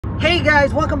Hey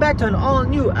guys, welcome back to an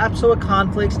all-new episode of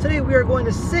Conflicts. Today we are going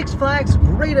to Six Flags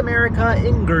Great America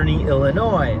in Gurnee,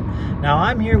 Illinois. Now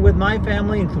I'm here with my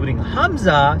family, including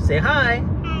Humzah. Say hi.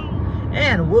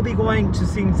 And we'll be going to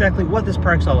see exactly what this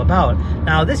park's all about.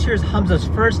 Now this year's Humzah's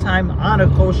first time on a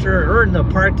coaster or in the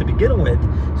park to begin with,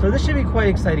 so this should be quite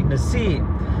exciting to see.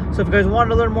 So if you guys want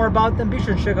to learn more about them, be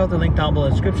sure to check out the link down below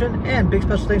in the description. And big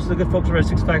special thanks to the good folks over at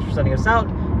Six Flags for sending us out.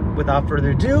 Without further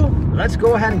ado, let's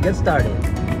go ahead and get started.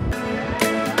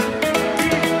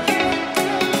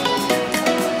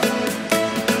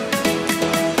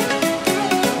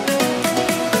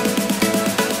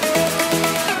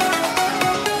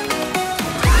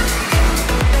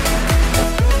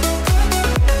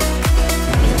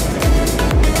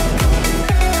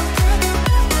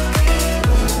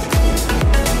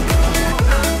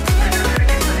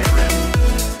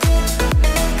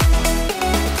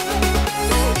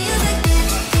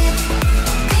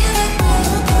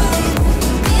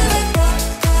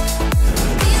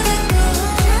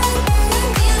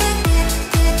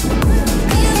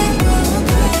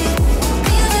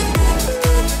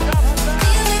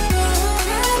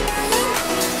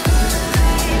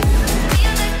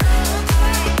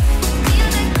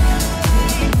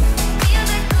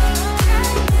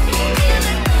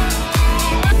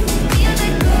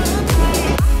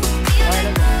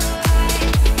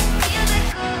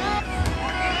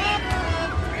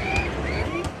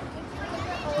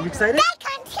 You excited?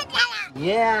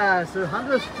 Yeah, so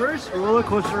Humzah's first roller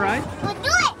coaster ride. Let's do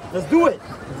it! Let's do it!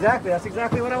 Exactly, that's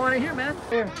exactly what I want to hear, man.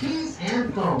 Here. Keys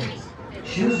and phones.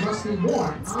 Shoes must be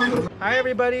worn. Hi,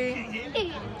 everybody.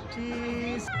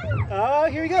 Cheese. Oh,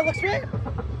 here we go. Look straight.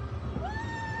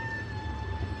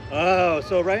 Oh,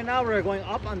 so right now we're going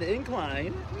up on the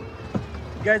incline.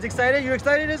 You guys excited? You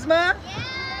excited, Isma?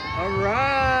 Yeah! All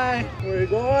right, we're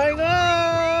going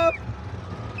up.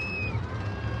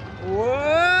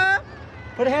 Whoa!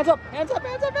 Put your hands up, hands up,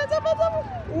 hands up, hands up, hands up.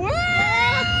 Whoa!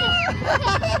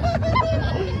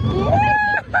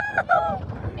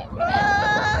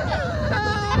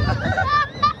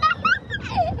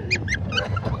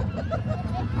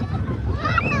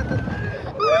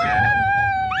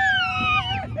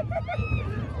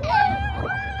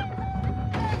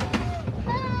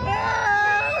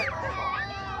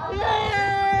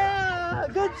 Yeah!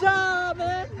 Good job,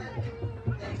 man.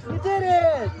 You did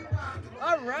it.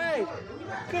 All right.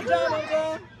 Good job,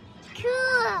 Humzah.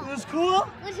 Cool! It was cool?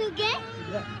 What you get?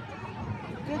 Yeah.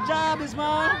 Good job, Isma.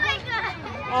 Oh my god!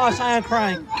 Oh, Cheyenne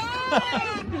crying.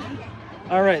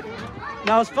 All right.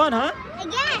 That was fun, huh?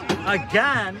 Again!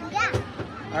 Again? Yeah!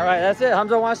 All right, that's it.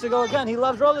 Humzah wants to go again. He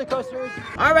loves roller coasters.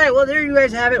 All right, well, there you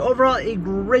guys have it. Overall, a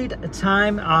great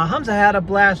time. Humzah had a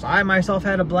blast. I myself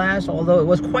had a blast, although it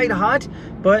was quite hot,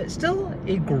 but still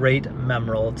a great,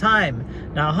 memorable time.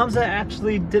 Now, Humzah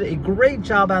actually did a great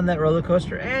job on that roller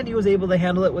coaster, and he was able to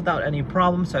handle it without any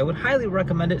problem, so I would highly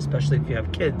recommend it, especially if you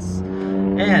have kids.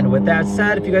 And with that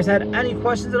said, if you guys had any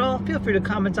questions at all, feel free to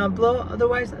comment down below.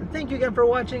 Otherwise, thank you again for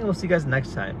watching, and we'll see you guys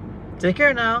next time. Take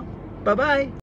care now. Bye-bye.